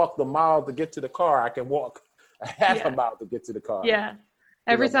have to walk the mile to get to the car. I can walk a half a mile to get to the car. Yeah.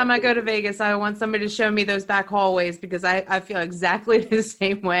 Every time I go to Vegas, I want somebody to show me those back hallways because I feel exactly the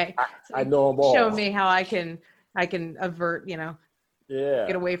same way. I know them all. Show me how I can avert,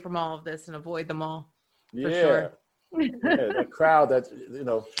 get away from all of this and avoid them all. For yeah. Sure. The crowd that,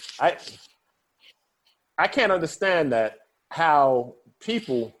 I can't understand that. How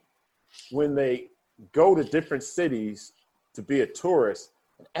people, when they go to different cities to be a tourist,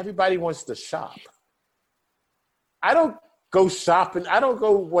 everybody wants to shop. I don't go shopping. I don't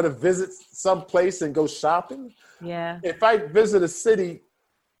want to visit some place and go shopping. Yeah. If I visit a city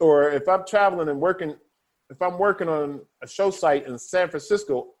or if I'm traveling and working, if I'm working on a show site in San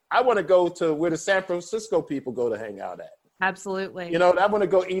Francisco, I want to go to where the San Francisco people go to hang out at. Absolutely. I want to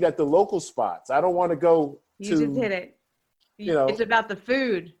go eat at the local spots. I don't want to go You just hit it. It's about the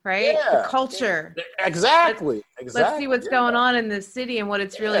food, right? Yeah, the culture. Exactly. Let's see what's going on in this city and what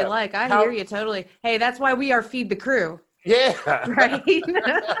it's really like. I hear you totally. Hey, that's why we are Feed the Crew. Yeah. Right.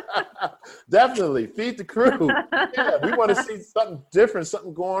 Definitely feed the crew. Yeah, we want to see something different,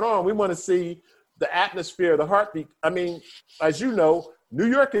 something going on. We want to see the atmosphere, the heartbeat. I mean, as you know, New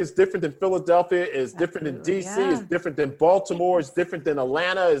York is different than Philadelphia, is different than DC, is different than Baltimore, is different than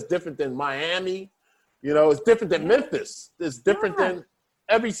Atlanta, is different than Miami. You know, it's different than Memphis. It's different than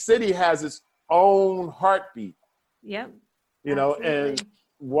every city has its own heartbeat. Yep. You know, and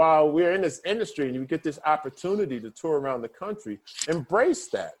while we're in this industry and you get this opportunity to tour around the country, embrace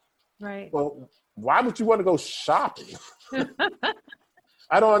that. Right. Well, why would you want to go shopping?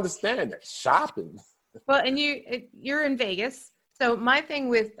 I don't understand that. Shopping. Well, and you're in Vegas. So my thing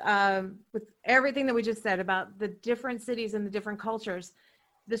with everything that we just said about the different cities and the different cultures,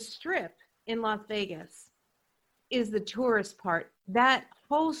 the Strip in Las Vegas is the tourist part. That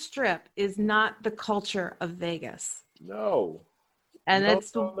whole Strip is not the culture of Vegas. No. And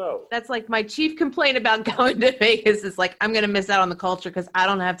that's like my chief complaint about going to Vegas is like, I'm going to miss out on the culture because I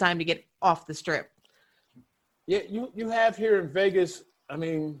don't have time to get off the Strip. Yeah, you have here in Vegas, I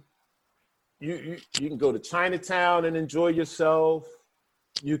mean, you can go to Chinatown and enjoy yourself.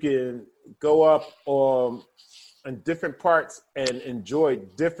 You can go up in different parts and enjoy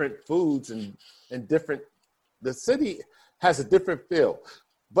different foods and different, the city has a different feel.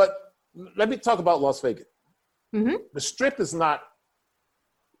 But let me talk about Las Vegas. Mm-hmm. The Strip is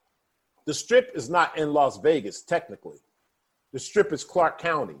not in Las Vegas, technically. The Strip is Clark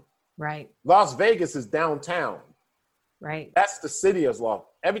County. Right. Las Vegas is downtown. Right. That's the city of Las.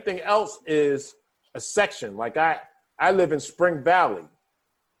 Everything else is a section. Like I live in Spring Valley,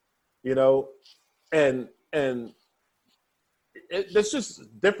 you know, and there's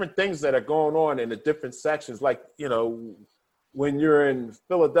just different things that are going on in the different sections. Like, you know, when you're in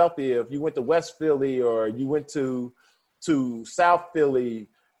Philadelphia, if you went to West Philly or you went to South Philly,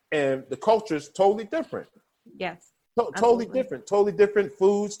 and the culture is totally different. Yes. Totally different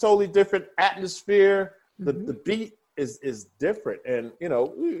foods, totally different atmosphere. Mm-hmm. The beat is different. And, you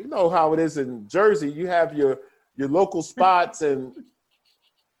know how it is in Jersey. You have your local spots and,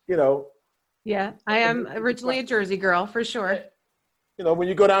 you know. Yeah, I am originally a Jersey girl for sure. You know, when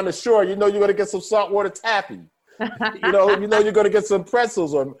you go down the shore, you know you're going to get some saltwater taffy. you know you're going to get some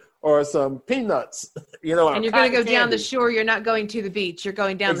pretzels or some peanuts, you know. And you're going to go down the shore. You're not going to the beach. You're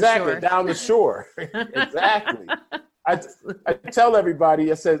going down the shore. Exactly, down the shore. Exactly. I tell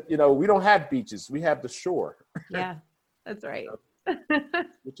everybody, I said, you know, we don't have beaches. We have the shore. Yeah, that's right.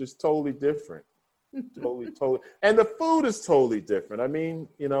 Which is totally different. Totally. And the food is totally different. I mean,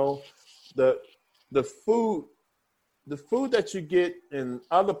 you know, the food that you get in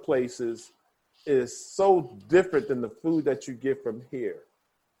other places is so different than the food that you get from here.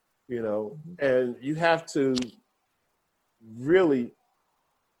 You know, and you have to really,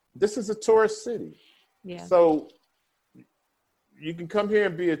 this is a tourist city. Yeah. So you can come here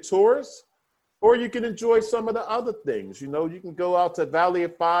and be a tourist, or you can enjoy some of the other things. You know, you can go out to Valley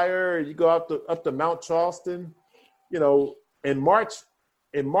of Fire, you go up to Mount Charleston. You know, in March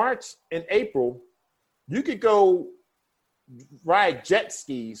and April, you could go ride jet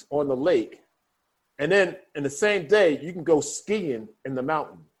skis on the lake. And then in the same day, you can go skiing in the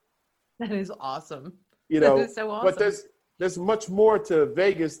mountain. That is awesome. You know, that is so awesome. But there's much more to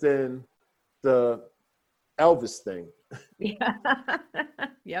Vegas than the Elvis thing. Yeah.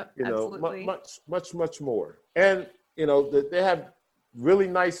 Yep. You know, absolutely. much more. And you know, they have really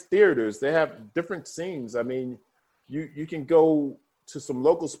nice theaters. They have different scenes. I mean, you can go to some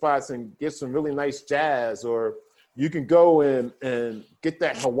local spots and get some really nice jazz, or you can go and get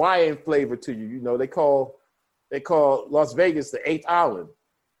that Hawaiian flavor to you. You know, they call Las Vegas the eighth island.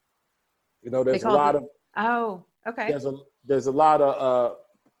 You know, there's a lot of. Oh, okay. There's a lot of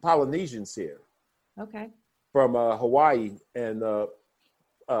Polynesians here. Okay. From Hawaii and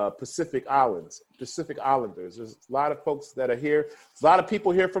Pacific Islanders. There's a lot of folks that are here. There's a lot of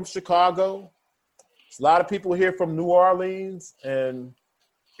people here from Chicago. There's a lot of people here from New Orleans, and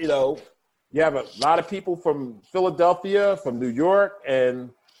you know, you have a lot of people from Philadelphia, from New York,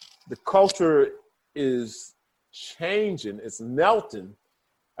 and the culture is changing. It's melting.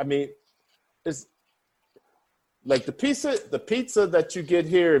 I mean, it's like the pizza that you get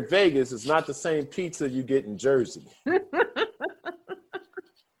here in Vegas is not the same pizza you get in Jersey.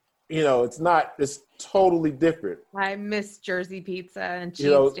 You know, it's totally different. I miss Jersey pizza and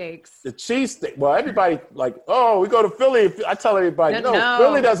cheesesteaks. The cheesesteak. Well, everybody like, oh, we go to Philly. I tell everybody, no,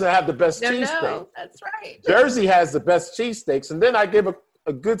 Philly doesn't have the best cheesesteak. No, that's right. Jersey has the best cheesesteaks. And then I give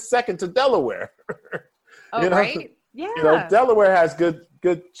a good second to Delaware. Oh, right. Yeah. Delaware has good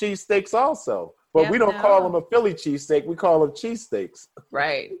cheesesteaks also. But we don't call them a Philly cheesesteak. We call them cheesesteaks.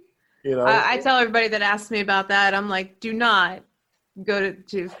 Right. You know, I tell everybody that asks me about that, I'm like, do not go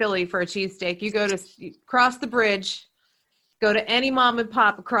to Philly for a cheesesteak. You go to cross the bridge, go to any mom and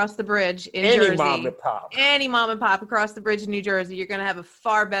pop across the bridge in Jersey. Any mom and pop. Any mom and pop across the bridge in New Jersey. You're going to have a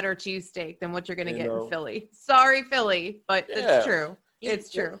far better cheesesteak than what you're going to get in Philly. Sorry, Philly, but it's true. It's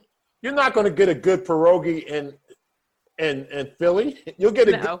true. You're not going to get a good pierogi in Philly. You'll get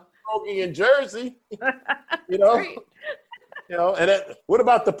a good pierogi in Jersey. You know? Right. You know, and what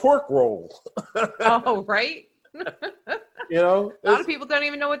about the pork roll? Oh, right. You know, a lot of people don't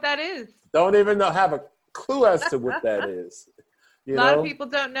even know what that is. Don't even have a clue as to what that is. A lot of people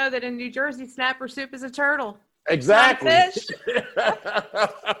don't know that in New Jersey, snapper soup is a turtle. Exactly. Not fish.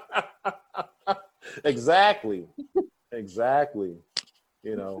 Exactly.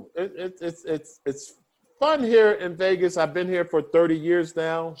 You know, it's fun here in Vegas. I've been here for 30 years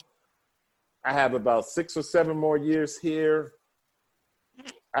now. I have about 6 or 7 more years here.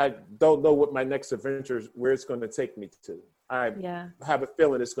 I don't know what my next adventure, where it's going to take me to. I have a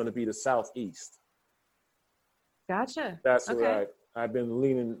feeling it's going to be the Southeast. Gotcha. That's where I've been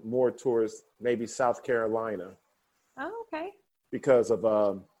leaning more towards maybe South Carolina. Oh, okay. Because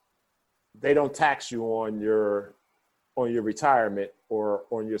of they don't tax you on your retirement or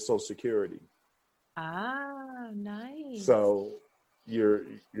on your Social Security. Ah, nice. So you're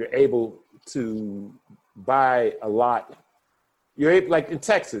able to buy a lot. You're able, like in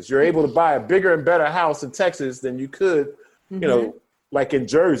Texas, you're able to buy a bigger and better house in Texas than you could, you know, like in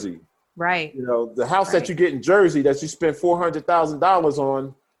Jersey. Right. You know, the house that you get in Jersey that you spend $400,000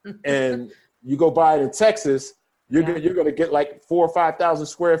 on, and you go buy it in Texas, you're going to get like 4,000 or 5,000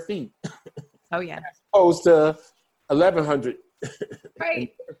 square feet. Oh yeah. As opposed to 1,100.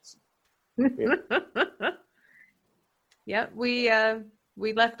 Right. Yep.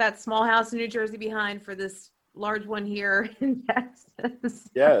 We left that small house in New Jersey behind for this large one here in Texas.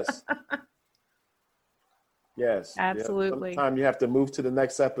 Yes. Yes. Absolutely. Sometimes you have to move to the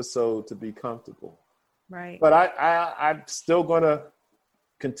next episode to be comfortable. Right. But I'm still going to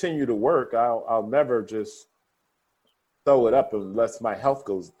continue to work. I'll never just throw it up unless my health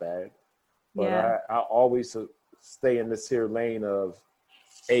goes bad. But I always stay in this here lane of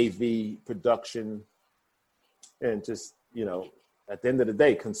AV production and just, you know, at the end of the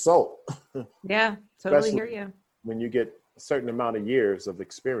day, consult. Yeah, totally hear you. When you get a certain amount of years of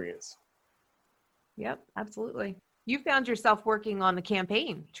experience. Yep, absolutely. You found yourself working on the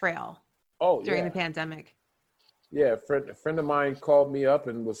campaign trail during the pandemic. Yeah, a friend of mine called me up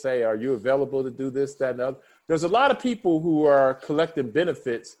and will say, are you available to do this, that, and the other? There's a lot of people who are collecting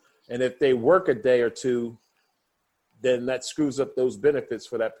benefits, and if they work a day or two, then that screws up those benefits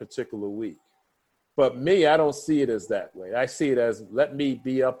for that particular week. But me, I don't see it as that way. I see it as, let me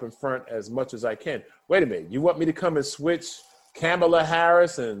be up in front as much as I can. Wait a minute, you want me to come and switch Kamala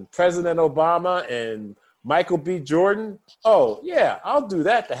Harris and President Obama and Michael B. Jordan? Oh, yeah, I'll do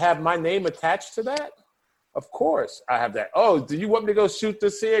that. To have my name attached to that? Of course, I have that. Oh, do you want me to go shoot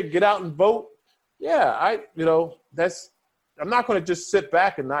this here, get out and vote? Yeah, I'm not going to just sit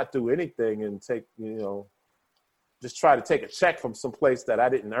back and not do anything and take, just try to take a check from someplace that I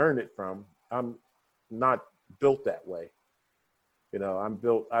didn't earn it from. I'm not built that way.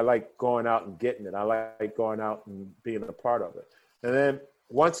 I like going out and getting it. I like going out and being a part of it. And then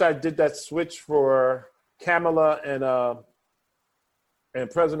once I did that switch for Kamala and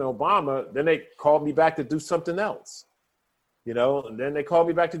President Obama, then they called me back to do something else, and then they called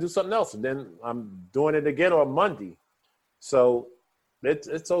me back to do something else. And then I'm doing it again on Monday. So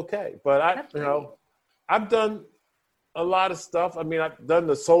it's okay. But I've done a lot of stuff. I mean, I've done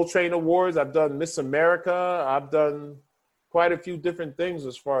the Soul Train Awards. I've done Miss America. I've done quite a few different things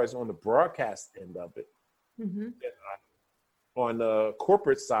as far as on the broadcast end of it. Mm-hmm. On the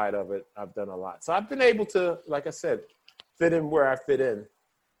corporate side of it, I've done a lot. So I've been able to, like I said, fit in where I fit in.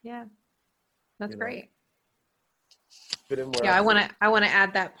 Yeah, that's great. Fit in where I want to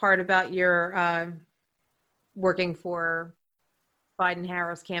add that part about your working for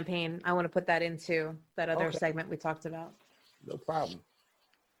Biden-Harris campaign. I want to put that into that other segment we talked about. No problem.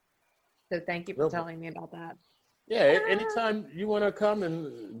 So thank you for telling me about that. Yeah, anytime you want to come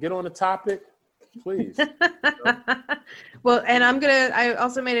and get on a topic, please. Well, and I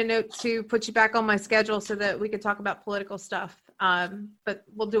also made a note to put you back on my schedule so that we could talk about political stuff. But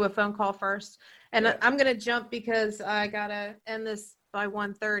we'll do a phone call first. And I'm going to jump because I got to end this by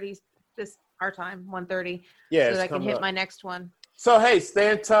 1:30, our time, 1:30, so that I can hit my next one. So, hey,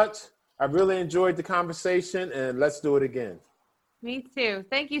 stay in touch. I really enjoyed the conversation, and let's do it again. Me too.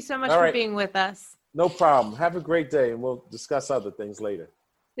 Thank you so much for being with us. No problem. Have a great day, and we'll discuss other things later.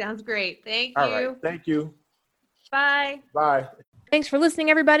 Sounds great. Thank All you. right. Thank you. Bye. Bye. Thanks for listening,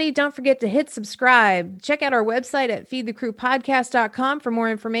 everybody. Don't forget to hit subscribe. Check out our website at feedthecrewpodcast.com for more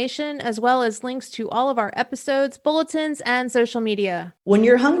information, as well as links to all of our episodes, bulletins, and social media. When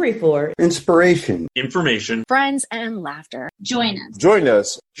you're hungry for inspiration, information, friends, and laughter, Join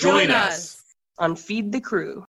us on Feed the Crew.